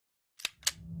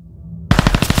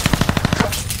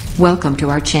Welcome to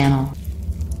our channel.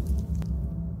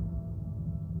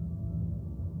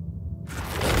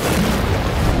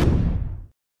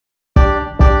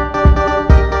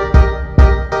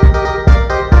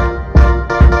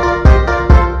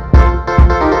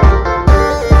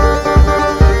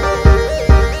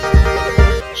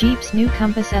 Jeep's new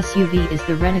Compass SUV is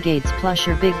the Renegade's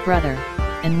plusher big brother,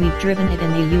 and we've driven it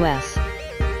in the US.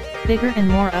 Bigger and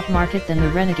more upmarket than the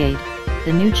Renegade,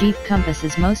 the new Jeep Compass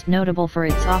is most notable for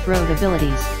its off-road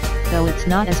abilities, though it's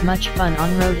not as much fun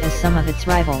on-road as some of its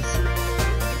rivals.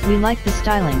 We like the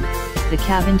styling, the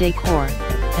cabin decor,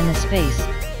 and the space,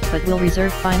 but we'll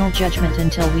reserve final judgment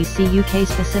until we see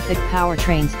UK-specific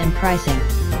powertrains and pricing.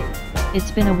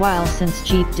 It's been a while since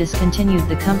Jeep discontinued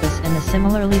the Compass and the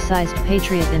similarly sized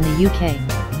Patriot in the UK,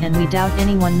 and we doubt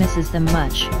anyone misses them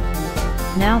much.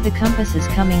 Now the Compass is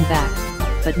coming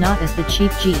back, but not as the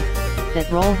cheap Jeep. That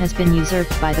role has been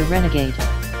usurped by the Renegade.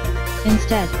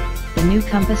 Instead, the new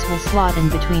Compass will slot in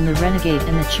between the Renegade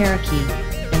and the Cherokee,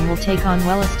 and will take on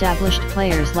well-established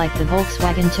players like the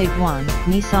Volkswagen Tiguan,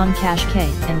 Nissan Qashqai,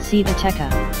 and Fiat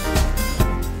Ateca.